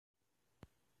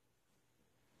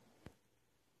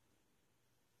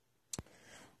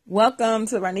Welcome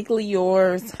to Ronically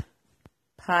Yours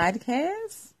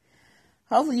podcast.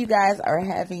 Hopefully you guys are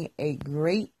having a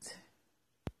great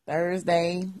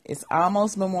Thursday. It's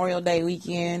almost Memorial Day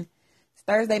weekend. It's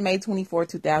Thursday, May 24,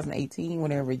 2018,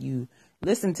 whenever you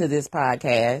listen to this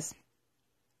podcast.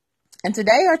 And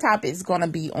today our topic is going to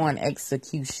be on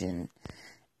execution.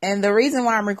 And the reason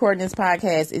why I'm recording this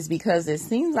podcast is because it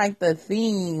seems like the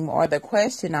theme or the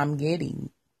question I'm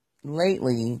getting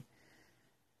lately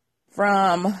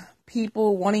from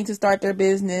people wanting to start their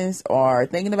business or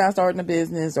thinking about starting a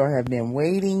business or have been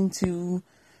waiting to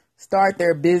start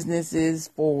their businesses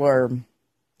for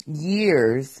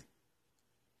years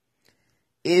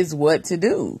is what to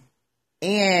do.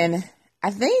 And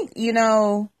I think,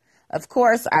 of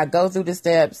course, I go through the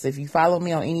steps. If you follow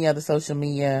me on any other social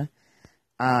media,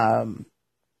 I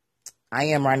am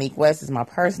Ronique West is my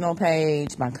personal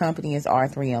page. My company is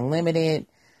R3 Unlimited.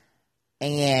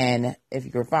 And if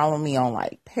you're following me on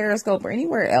like Periscope or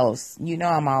anywhere else,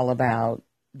 I'm all about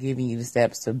giving you the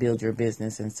steps to build your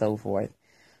business and so forth.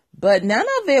 But none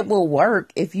of it will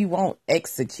work if you won't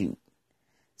execute.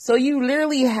 So you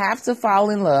literally have to fall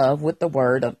in love with the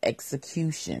word of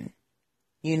execution,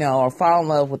 or fall in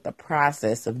love with the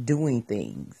process of doing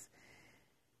things.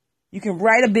 You can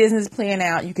write a business plan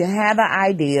out. You can have an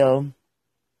idea.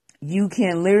 You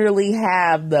can literally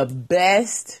have the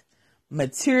best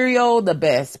material, the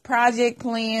best project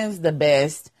plans, the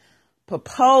best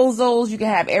proposals. You can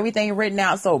have everything written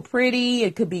out so pretty.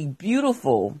 It could be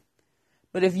beautiful.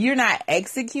 But if you're not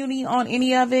executing on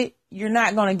any of it, you're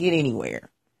not going to get anywhere.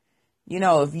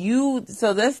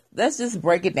 So let's just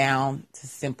break it down to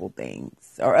simple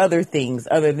things or other things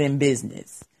other than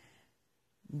business.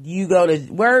 You go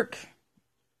to work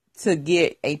to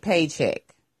get a paycheck,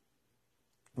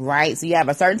 right? So you have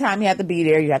a certain time you have to be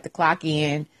there. You have to clock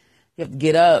in. You have to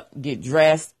get up, get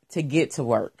dressed to get to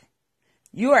work.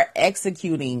 You are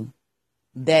executing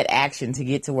that action to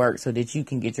get to work so that you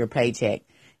can get your paycheck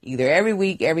either every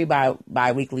week, every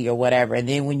bi-weekly or whatever. And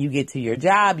then when you get to your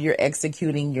job, you're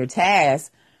executing your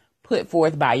task put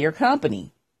forth by your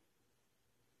company.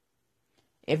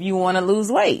 If you want to lose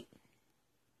weight,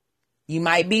 you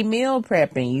might be meal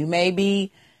prepping. You may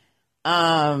be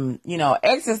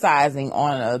exercising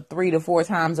on 3 to 4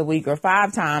 times a week or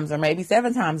 5 times or maybe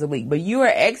 7 times a week, but you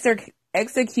are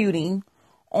executing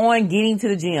on getting to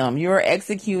the gym. You're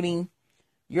executing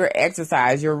your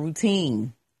exercise, your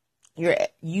routine.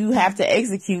 You have to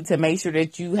execute to make sure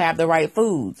that you have the right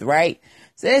foods, right?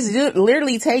 So it's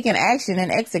literally taking action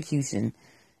and execution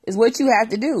is what you have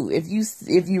to do. If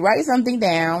you write something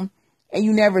down and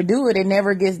you never do it, it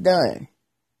never gets done.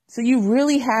 So you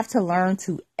really have to learn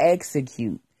to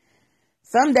execute.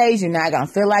 Some days you're not going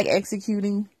to feel like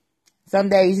executing. Some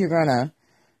days you're going to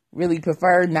really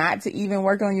prefer not to even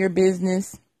work on your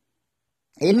business.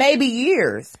 It may be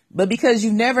years, but because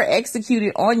you never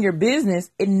executed on your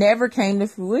business, it never came to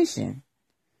fruition.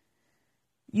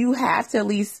 You have to at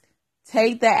least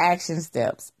take the action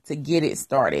steps to get it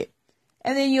started.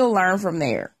 And then you'll learn from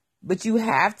there. But you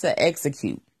have to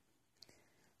execute.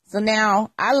 So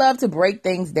now I love to break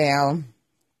things down.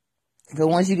 So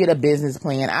once you get a business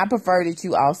plan, I prefer that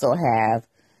you also have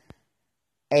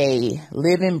a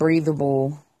living,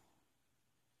 breathable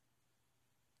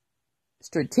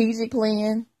strategic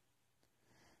plan,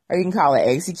 or you can call it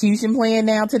execution plan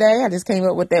now today. I just came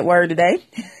up with that word today,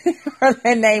 or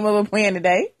that name of a plan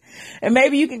today. And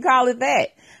maybe you can call it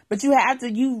that. But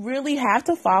you really have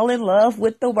to fall in love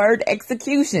with the word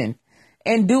execution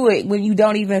and do it when you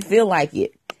don't even feel like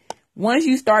it. Once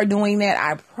you start doing that,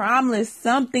 I promise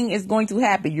something is going to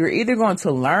happen. You're either going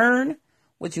to learn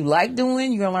what you like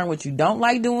doing. You're going to learn what you don't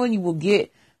like doing. You will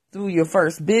get through your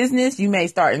first business. You may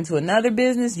start into another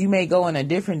business. You may go in a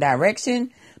different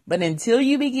direction. But until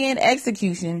you begin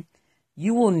execution,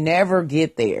 you will never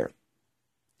get there.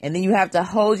 And then you have to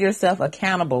hold yourself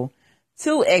accountable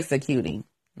to executing.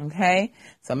 Okay.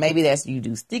 So maybe you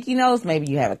do sticky notes. Maybe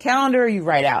you have a calendar. You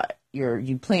write out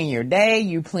you plan your day.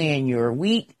 You plan your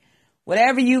week.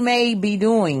 Whatever you may be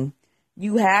doing,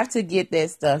 you have to get that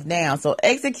stuff down. So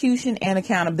execution and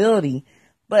accountability.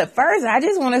 But first, I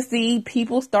just want to see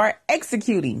people start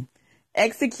executing.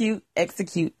 Execute,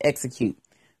 execute, execute.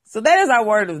 So that is our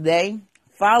word of the day.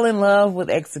 Fall in love with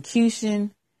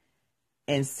execution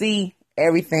and see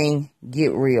everything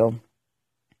get real.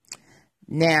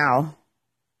 Now,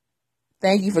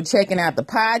 thank you for checking out the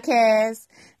podcast.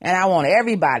 And I want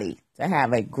everybody to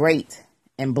have a great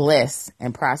and blessed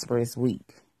and prosperous week.